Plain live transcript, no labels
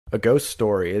A Ghost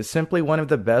Story is simply one of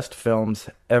the best films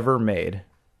ever made.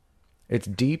 It's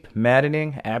deep,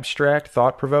 maddening, abstract,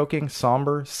 thought-provoking,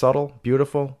 somber, subtle,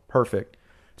 beautiful, perfect.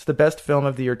 It's the best film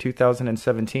of the year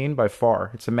 2017 by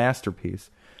far. It's a masterpiece.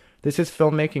 This is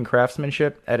filmmaking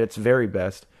craftsmanship at its very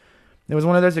best. It was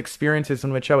one of those experiences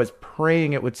in which I was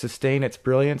praying it would sustain its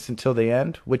brilliance until the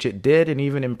end, which it did and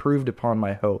even improved upon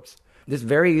my hopes. This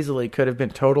very easily could have been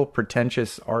total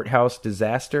pretentious art house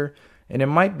disaster, and it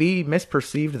might be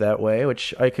misperceived that way,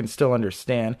 which I can still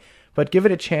understand, but give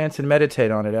it a chance and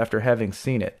meditate on it after having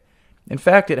seen it. In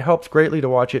fact, it helps greatly to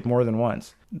watch it more than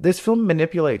once. This film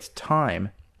manipulates time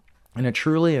in a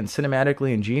truly and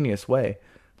cinematically ingenious way.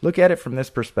 Look at it from this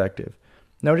perspective.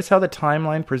 Notice how the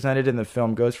timeline presented in the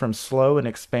film goes from slow and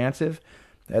expansive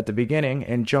at the beginning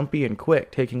and jumpy and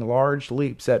quick, taking large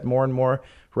leaps at more and more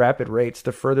rapid rates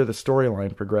the further the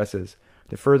storyline progresses,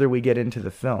 the further we get into the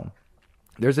film.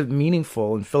 There's a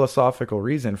meaningful and philosophical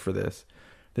reason for this.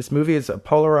 This movie is a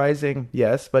polarizing,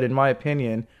 yes, but in my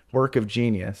opinion, work of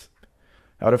genius.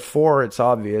 Out of 4, it's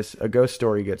obvious, A Ghost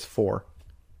Story gets 4.